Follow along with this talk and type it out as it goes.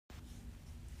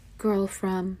Girl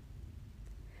from.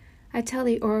 I tell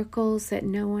the oracles that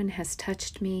no one has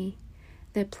touched me,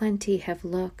 that plenty have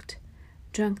looked,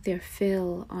 drunk their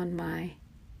fill on my.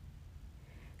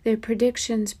 Their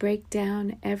predictions break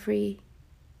down every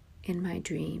in my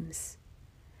dreams.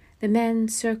 The men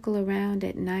circle around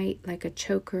at night like a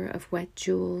choker of wet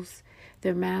jewels,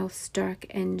 their mouths dark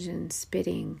engines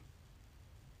spitting.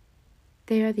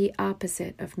 They are the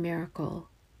opposite of miracle.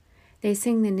 They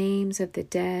sing the names of the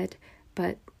dead,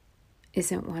 but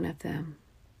isn't one of them.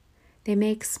 They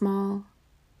make small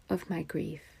of my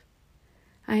grief.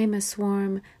 I am a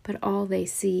swarm, but all they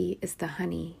see is the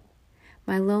honey.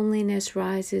 My loneliness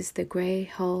rises the gray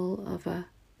hull of a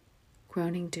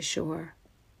groaning to shore.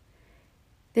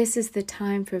 This is the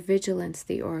time for vigilance,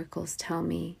 the oracles tell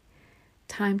me.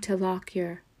 Time to lock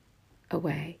your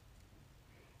away.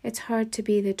 It's hard to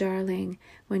be the darling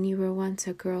when you were once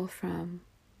a girl from,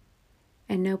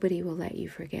 and nobody will let you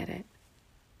forget it.